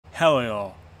Hello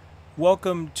y'all.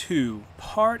 Welcome to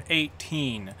part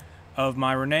 18 of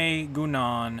my Rene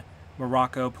Guenon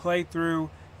Morocco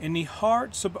playthrough in the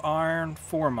Hearts of Iron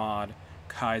 4 mod,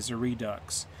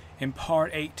 Kaiserredux. In part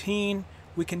 18,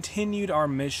 we continued our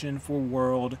mission for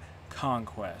world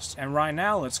conquest. And right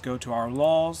now, let's go to our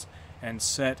laws and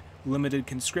set limited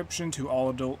conscription to all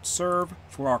adults serve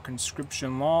for our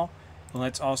conscription law. And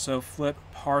let's also flip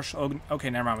partial... Okay,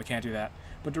 never mind, we can't do that.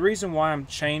 But the reason why I'm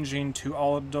changing to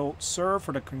all adults serve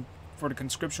for the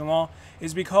conscription law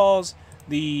is because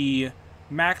the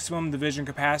maximum division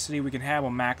capacity we can have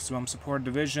on maximum supported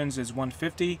divisions is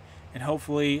 150, and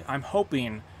hopefully, I'm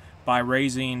hoping by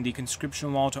raising the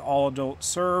conscription law to all adults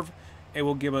serve, it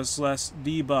will give us less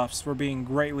debuffs for being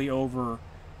greatly over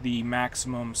the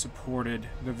maximum supported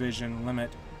division limit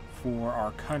for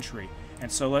our country.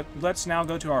 And so let's now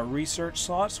go to our research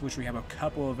slots, which we have a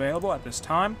couple available at this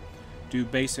time. Do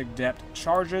basic depth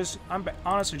charges. I'm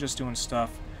honestly just doing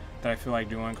stuff that I feel like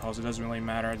doing because it doesn't really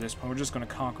matter at this point. We're just going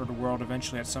to conquer the world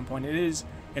eventually at some point. It is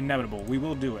inevitable. We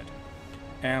will do it.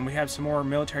 And we have some more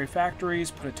military factories.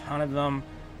 Put a ton of them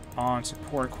on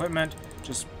support equipment.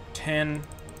 Just 10,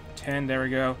 there we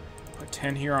go. Put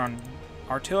 10 here on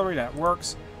artillery. That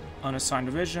works. Unassigned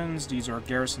divisions. These are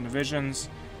garrison divisions.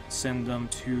 Send them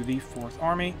to the 4th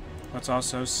Army. Let's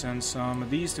also send some of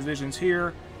these divisions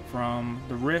here from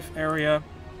the Rift area,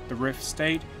 the Rift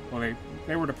state. Well,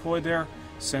 they were deployed there.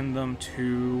 Send them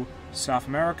to South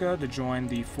America to join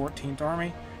the 14th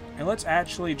Army. And let's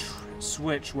actually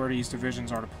switch where these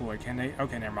divisions are deployed. Can they?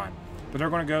 Okay, never mind. But they're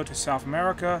going to go to South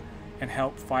America and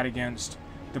help fight against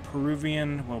the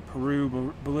Peru-Bolivian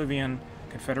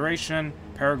Confederation,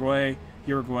 Paraguay,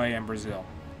 Uruguay, and Brazil.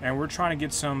 And we're trying to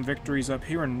get some victories up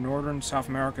here in northern South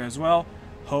America as well.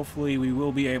 Hopefully we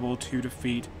will be able to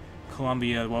defeat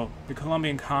Colombia, well, the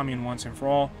Colombian Commune once and for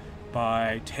all,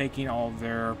 by taking all of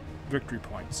their victory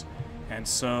points. And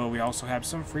so we also have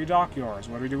some free dockyards.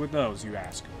 What do we do with those, you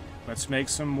ask? Let's make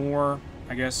some more,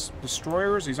 I guess,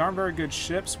 destroyers. These aren't very good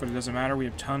ships, but it doesn't matter. We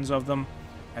have tons of them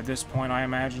at this point, I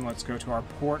imagine. Let's go to our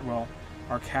port, well,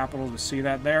 our capital, to see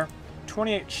that there.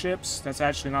 28 ships. That's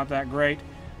actually not that great,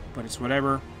 but it's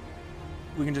whatever.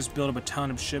 We can just build up a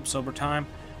ton of ships over time.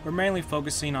 We're mainly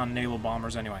focusing on naval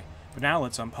bombers anyway. But now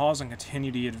let's unpause and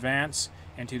continue the advance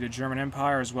into the German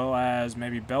Empire, as well as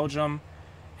maybe Belgium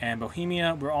and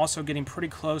Bohemia. We're also getting pretty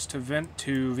close to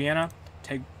Vienna.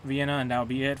 Take Vienna, and that'll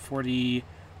be it for the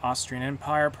Austrian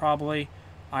Empire, probably,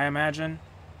 I imagine.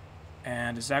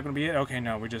 And is that going to be it? Okay,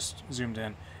 no, we just zoomed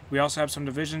in. We also have some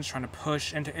divisions trying to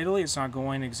push into Italy. It's not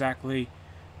going exactly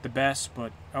the best,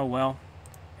 but oh well.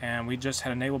 And we just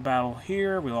had a naval battle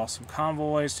here. We lost some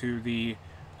convoys to the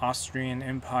Austrian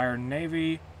Empire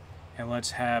Navy. And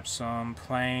let's have some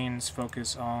planes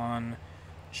focus on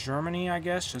Germany, I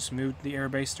guess. Just move the air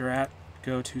base they're at.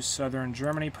 Go to southern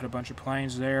Germany. Put a bunch of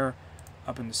planes there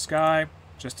up in the sky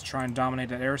just to try and dominate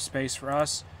that airspace for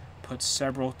us. Put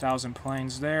several thousand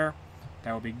planes there.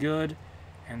 That will be good.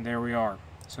 And there we are.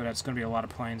 So that's going to be a lot of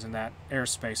planes in that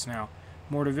airspace now.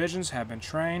 More divisions have been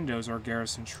trained. Those are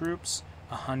garrison troops.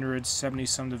 170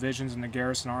 some divisions in the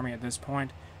garrison army at this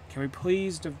point. Can we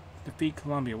please defeat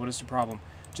Colombia? What is the problem?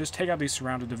 Just take out these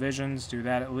surrounded divisions, do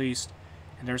that at least.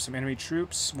 And there's some enemy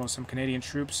troops, well, some Canadian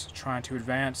troops trying to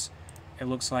advance, it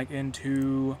looks like,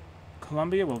 into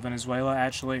Colombia. Well, Venezuela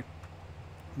actually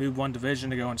moved one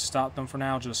division to go and stop them for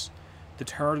now, just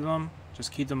deter them,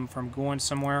 just keep them from going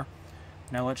somewhere.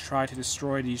 Now let's try to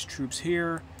destroy these troops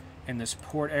here in this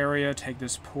port area, take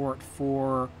this port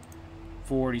for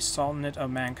the Sultanate of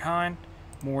Mankind.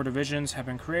 More divisions have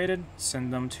been created.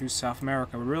 Send them to South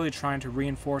America. We're really trying to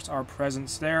reinforce our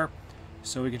presence there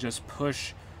so we can just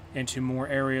push into more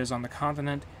areas on the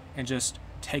continent and just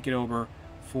take it over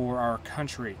for our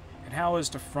country. And how is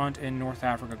the front in North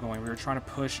Africa going? We were trying to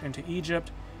push into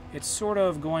Egypt. It's sort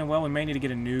of going well. We may need to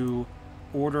get a new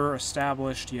order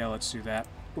established. Yeah, let's do that.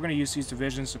 We're going to use these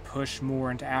divisions to push more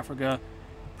into Africa.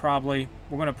 Probably.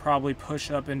 We're going to probably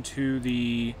push up into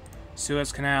the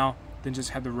Suez Canal, then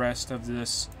just have the rest of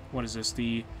this, what is this,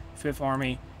 the 5th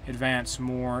Army advance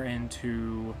more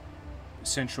into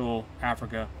Central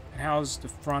Africa. And how's the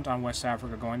front on West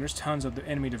Africa going? There's tons of the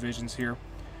enemy divisions here.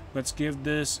 Let's give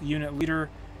this unit leader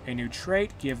a new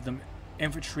trait, give them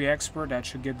infantry expert. That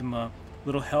should give them a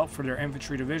little help for their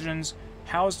infantry divisions.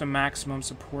 How's the maximum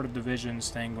supported divisions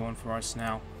thing going for us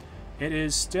now? It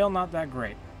is still not that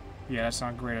great. Yeah, that's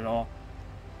not great at all.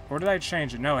 Or did I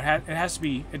change it? No, it has to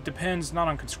be, it depends not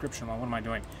on conscription law. What am I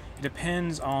doing? It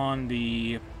depends on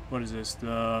the, what is this,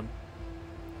 the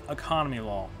economy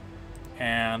law.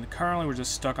 And currently we're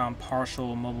just stuck on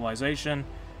partial mobilization,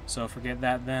 so forget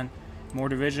that then. More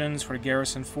divisions for the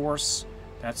garrison force.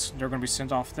 They're going to be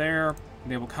sent off there.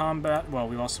 Naval combat. Well,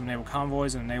 we lost some naval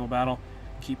convoys in a naval battle.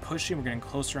 Keep pushing. We're getting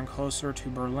closer and closer to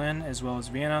Berlin as well as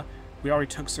Vienna. We already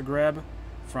took Zagreb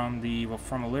from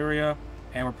Illyria,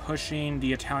 and we're pushing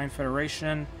the Italian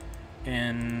Federation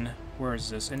in, where is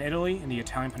this? In Italy, in the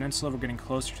Italian Peninsula. We're getting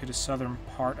closer to the southern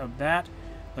part of that.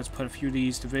 Let's put a few of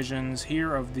these divisions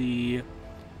here of the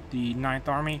 9th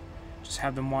Army. Just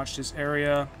have them watch this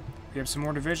area. We have some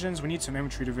more divisions. We need some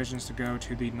infantry divisions to go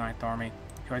to the 9th Army,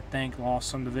 who I think lost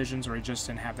some divisions, or he just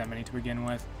didn't have that many to begin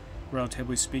with.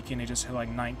 Relatively speaking, they just had like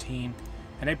 19.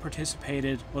 And they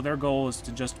participated. Well, their goal is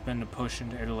to just been to push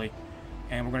into Italy.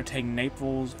 And we're going to take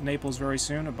Naples very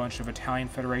soon. A bunch of Italian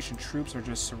Federation troops are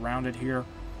just surrounded here.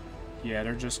 Yeah,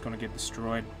 they're just going to get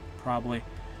destroyed, probably.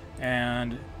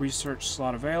 And research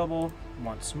slot available.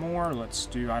 Once more, let's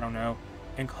do, I don't know,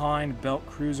 inclined belt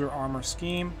cruiser armor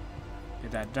scheme.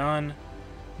 Get that done.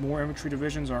 More infantry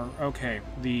divisions are okay.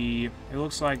 It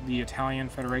looks like the Italian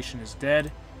Federation is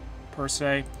dead, per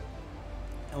se.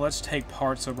 Let's take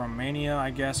parts of Romania, I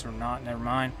guess, or not, never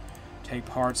mind. Take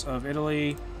parts of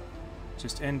Italy.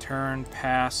 Just intern,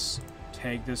 pass.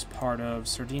 Take this part of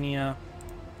Sardinia.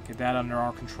 Get that under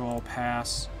our control,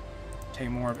 pass. Take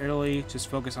more of Italy. Just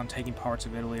focus on taking parts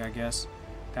of Italy, I guess.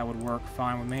 That would work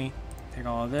fine with me. Take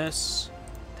all of this.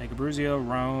 Take Abruzzo,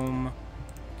 Rome.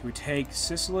 Can we take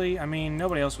Sicily? I mean,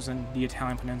 nobody else was in the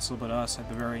Italian Peninsula but us at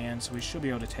the very end, so we should be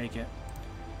able to take it.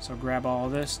 So grab all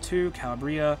of this too.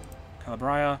 Calabria.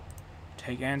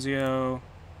 Take Anzio.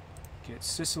 Get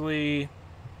Sicily.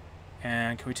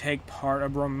 And can we take part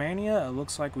of Romania? It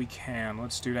looks like we can.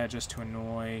 Let's do that just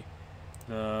to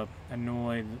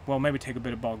well, maybe take a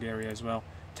bit of Bulgaria as well.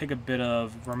 Take a bit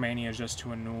of Romania just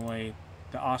to annoy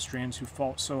the Austrians who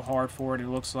fought so hard for it, it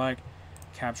looks like.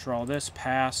 Capture all this.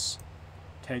 Pass.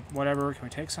 Take whatever. Can we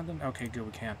take something? Okay, good,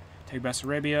 we can. Take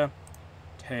Bessarabia.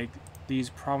 Take these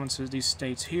provinces, these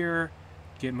states here.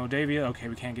 Get Moldavia. Okay,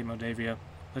 we can't get Moldavia.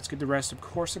 Let's get the rest of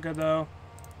Corsica, though.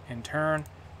 In turn.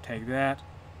 Take that.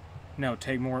 No,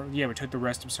 take more. Yeah, we took the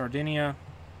rest of Sardinia.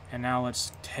 And now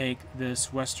let's take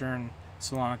this western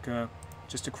Salonika.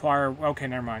 Just acquire... Okay,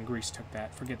 never mind. Greece took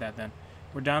that. Forget that then.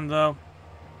 We're done, though.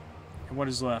 And what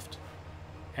is left?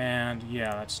 And,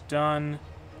 yeah, that's done.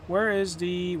 Where's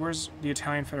the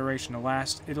Italian Federation? The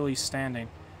last Italy standing.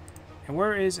 And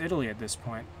where is Italy at this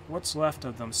point? What's left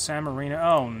of them? San Marino.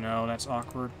 Oh, no, that's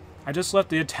awkward. I just left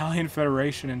the Italian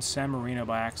Federation in San Marino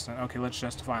by accident. Okay, let's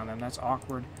justify on them. That's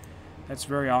awkward. That's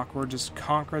very awkward. Just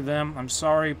conquer them. I'm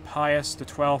sorry, Pius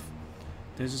XII.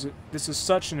 This is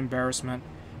such an embarrassment,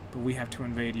 but we have to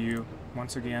invade you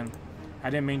once again. I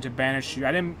didn't mean to banish you.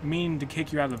 I didn't mean to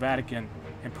kick you out of the Vatican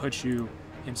and put you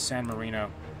in San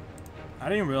Marino. I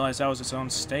didn't realize that was its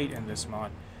own state in this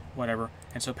mod. Whatever.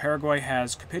 And so Paraguay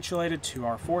has capitulated to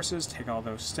our forces. Take all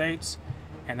those states.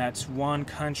 And that's one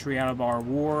country out of our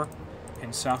war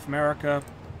in South America.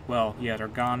 Well, yeah, they're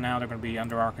gone now. They're going to be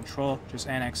under our control. Just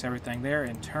annex everything there.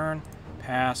 In turn,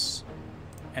 pass,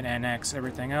 and annex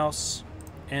everything else.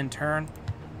 In turn.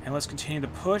 And let's continue the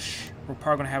push. We're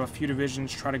probably going to have a few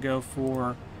divisions try to go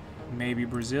for maybe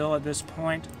Brazil at this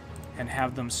point. And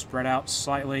have them spread out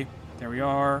slightly. There we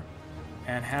are.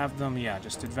 And have them, yeah,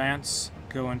 just advance.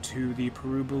 Go into the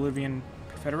Peru-Bolivian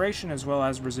Federation as well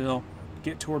as Brazil.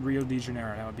 Get toward Rio de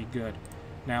Janeiro. That would be good.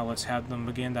 Now let's have them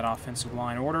begin that offensive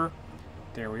line order.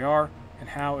 There we are. And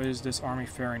how is this army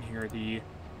faring here, the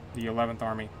 11th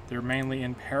Army? They're mainly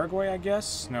in Paraguay, I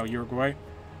guess? No, Uruguay.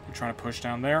 They're trying to push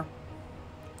down there.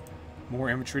 More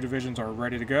infantry divisions are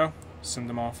ready to go. Send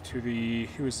them off to the...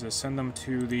 Who is this? Send them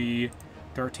to the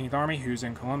 13th Army, who's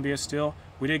in Colombia still.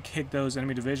 We did kick those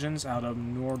enemy divisions out of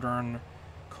northern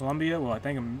Colombia. Well, I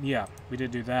think, yeah, we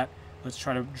did do that. Let's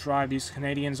try to drive these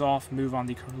Canadians off, move on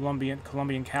the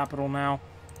Colombian capital now.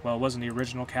 Well, it wasn't the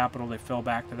original capital. They fell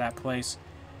back to that place.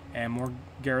 And more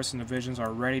garrison divisions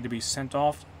are ready to be sent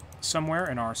off somewhere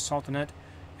in our Sultanate,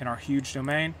 in our huge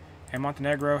domain. And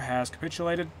Montenegro has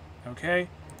capitulated. Okay.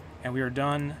 And we are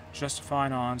done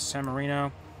justifying on San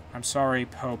Marino. I'm sorry,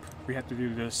 Pope. We have to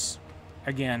do this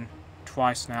again,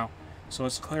 twice now. So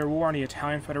let's declare war on the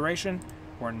Italian Federation.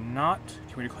 Or not.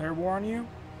 Can we declare war on you?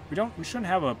 We shouldn't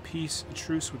have a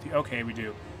truce with you. Okay, we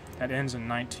do. That ends in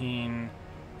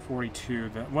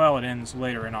 1942. Well, it ends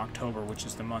later in October, which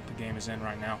is the month the game is in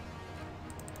right now.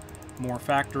 More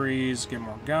factories, get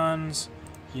more guns.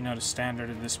 You know, the standard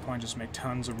at this point, just make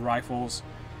tons of rifles.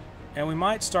 And we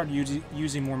might start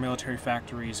using more military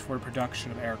factories for the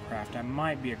production of aircraft. That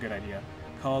might be a good idea.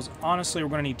 Because, honestly, we're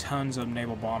going to need tons of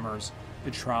naval bombers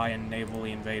to try and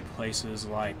navally invade places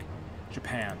like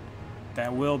Japan.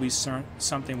 That will be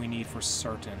something we need for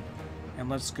certain. And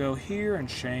let's go here and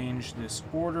change this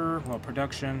order. Well,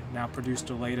 production. Now produce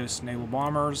the latest naval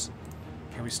bombers.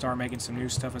 Can we start making some new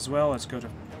stuff as well? Let's go to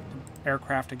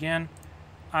aircraft again.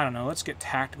 I don't know. Let's get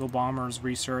tactical bombers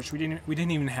researched. We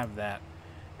didn't even have that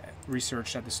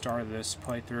researched at the start of this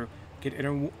playthrough. Get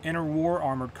interwar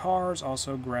armored cars.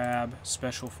 Also grab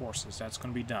special forces. That's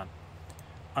going to be done.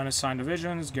 Unassigned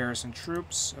divisions, garrison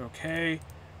troops. Okay.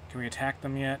 Can we attack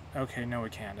them yet? Okay, no we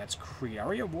can't. That's Crete. Are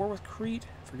we at war with Crete?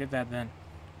 Forget that then.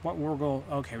 What war goal?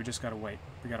 Okay, we just gotta wait.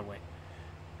 We gotta wait.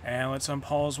 And let's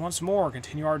unpause once more.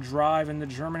 Continue our drive into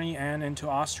Germany and into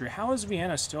Austria. How is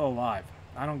Vienna still alive?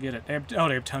 I don't get it. They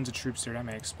have tons of troops there. That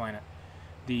may explain it.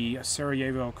 The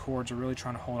Sarajevo Accords are really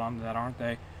trying to hold on to that, aren't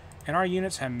they? And our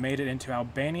units have made it into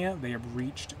Albania. They have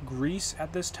reached Greece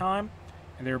at this time.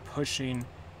 And they're pushing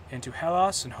into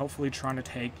Hellas and hopefully trying to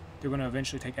take... They're going to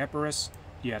eventually take Epirus.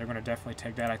 Yeah, they're going to definitely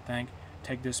take that, I think.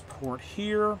 Take this port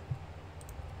here.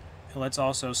 And let's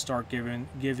also start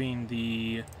giving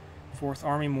the 4th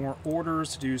Army more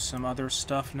orders to do some other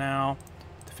stuff now.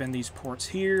 Defend these ports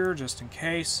here, just in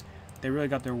case. They really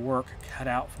got their work cut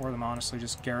out for them, honestly.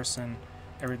 Just garrison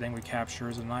everything we capture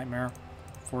is a nightmare.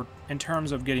 In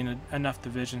terms of getting enough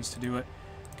divisions to do it.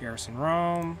 Garrison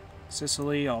Rome,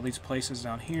 Sicily, all these places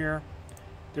down here.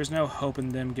 There's no hope in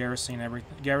them garrisoning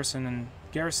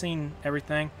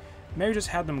everything. Maybe just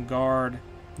have them guard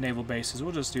naval bases.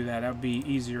 We'll just do that. That would be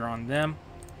easier on them.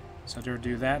 So they'll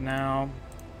do that now.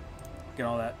 Get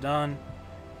all that done.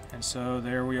 And so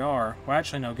there we are. Well,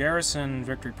 actually, no. Garrison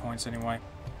victory points anyway.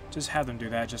 Just have them do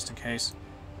that just in case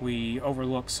we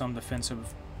overlook some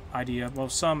defensive idea. Well,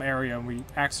 some area we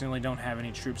accidentally don't have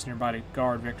any troops nearby to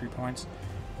guard victory points.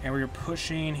 And we are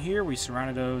pushing here. We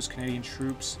surrounded those Canadian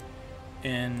troops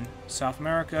in South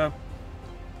America.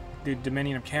 The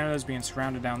Dominion of Canada is being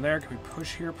surrounded down there. Can we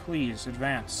push here, please?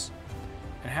 Advance.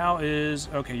 And how is...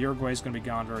 Okay, Uruguay is going to be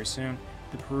gone very soon.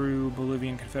 The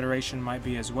Peru-Bolivian Confederation might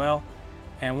be as well.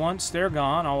 And once they're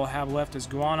gone, all we'll have left is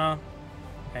Guyana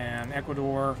and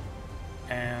Ecuador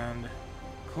and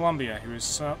Colombia, who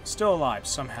is still alive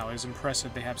somehow. It is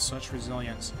impressive they have such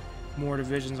resilience. More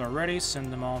divisions are ready.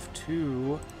 Send them off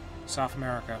to South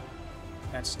America.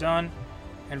 That's done.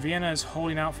 And Vienna is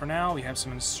holding out for now. We have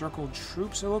some encircled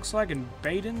troops, it looks like, in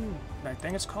Baden. I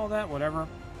think it's called that, whatever.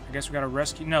 I guess we got to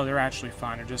rescue... No, they're actually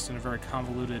fine. They're just in a very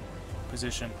convoluted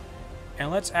position.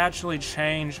 And let's actually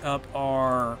change up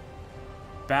our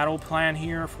battle plan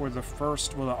here for the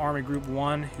first... Well, the Army Group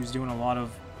 1, who's doing a lot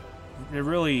of... They're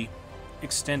really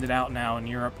extended out now in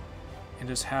Europe. And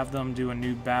just have them do a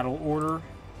new battle order.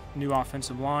 New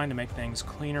offensive line to make things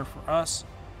cleaner for us.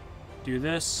 Do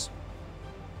this.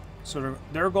 So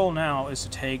their goal now is to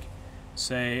take,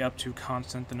 say, up to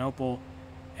Constantinople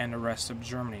and the rest of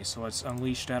Germany. So let's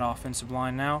unleash that offensive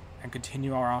line now and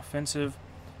continue our offensive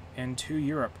into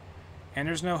Europe. And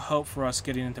there's no hope for us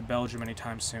getting into Belgium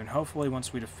anytime soon. Hopefully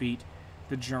once we defeat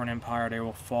the German Empire, they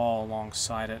will fall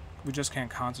alongside it. We just can't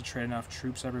concentrate enough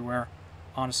troops everywhere,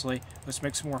 honestly. Let's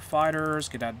make some more fighters,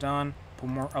 get that done.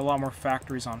 Put a lot more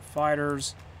factories on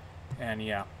fighters. And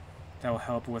yeah, that will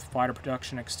help with fighter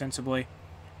production extensively.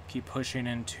 Keep pushing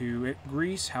into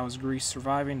Greece. How is Greece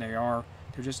surviving? They're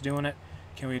just doing it.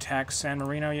 Can we attack San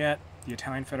Marino yet? The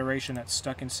Italian Federation that's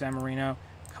stuck in San Marino.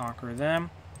 Conquer them.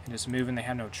 And just moving. They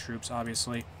had no troops,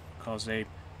 obviously, because they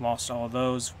lost all of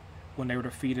those when they were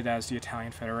defeated as the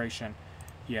Italian Federation.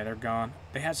 Yeah, they're gone.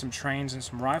 They had some trains and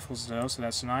some rifles, though, so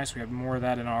that's nice. We have more of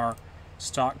that in our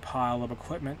stockpile of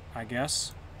equipment, I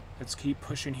guess. Let's keep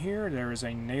pushing here. There is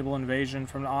a naval invasion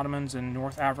from the Ottomans in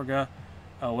North Africa.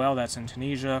 Oh, well, that's in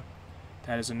Tunisia.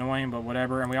 That is annoying, but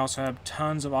whatever. And we also have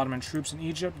tons of Ottoman troops in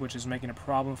Egypt, which is making a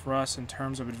problem for us in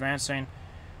terms of advancing.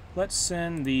 Let's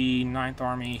send the 9th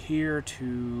Army here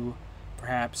to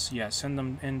perhaps, yeah, send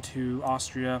them into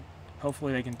Austria.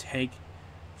 Hopefully they can take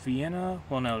Vienna.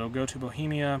 Well, no, they'll go to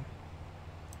Bohemia.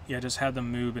 Yeah, just have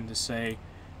them move into, say,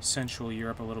 Central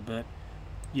Europe a little bit.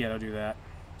 Yeah, they'll do that.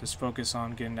 Just focus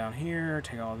on getting down here,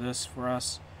 take all this for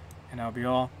us, and that'll be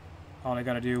all. All they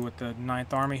got to do with the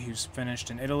 9th Army, who's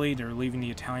finished in Italy. They're leaving the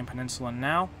Italian peninsula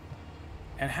now.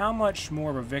 And how much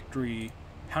more of a victory,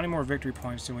 how many more victory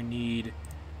points do we need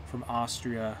from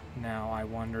Austria now, I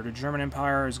wonder? The German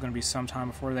Empire is going to be sometime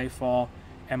before they fall.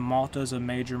 And Malta is a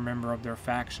major member of their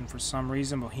faction for some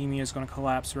reason. Bohemia is going to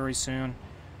collapse very soon.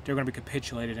 They're going to be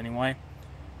capitulated anyway.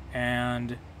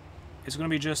 And it's going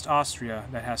to be just Austria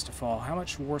that has to fall. How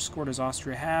much war score does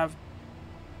Austria have?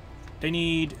 They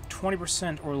need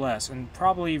 20% or less, and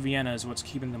probably Vienna is what's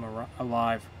keeping them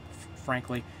alive,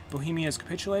 frankly. Bohemia has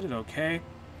capitulated, okay.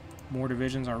 More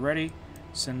divisions are ready.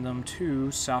 Send them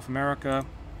to South America,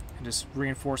 and just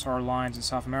reinforce our lines in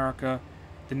South America.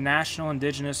 the National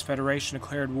Indigenous Federation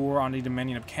declared war on the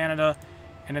Dominion of Canada,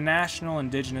 and the National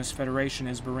Indigenous Federation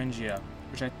is Beringia,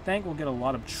 which I think will get a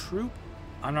lot of troop.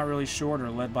 I'm not really sure. They're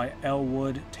led by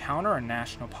Elwood Towner, a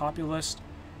national populist.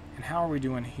 And how are we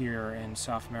doing here in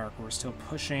South America? We're still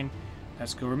pushing.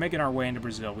 That's good. We're making our way into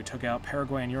Brazil. We took out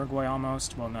Paraguay and Uruguay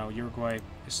almost. Well, no, Uruguay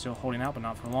is still holding out, but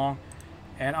not for long.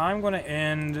 And I'm going to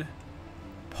end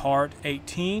part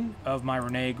 18 of my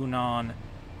Rene Guenon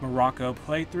Morocco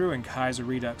playthrough in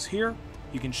Kaiserredux here.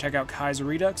 You can check out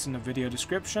Kaiserredux in the video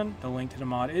description. The link to the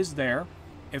mod is there.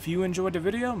 If you enjoyed the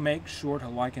video, make sure to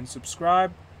like and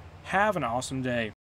subscribe. Have an awesome day.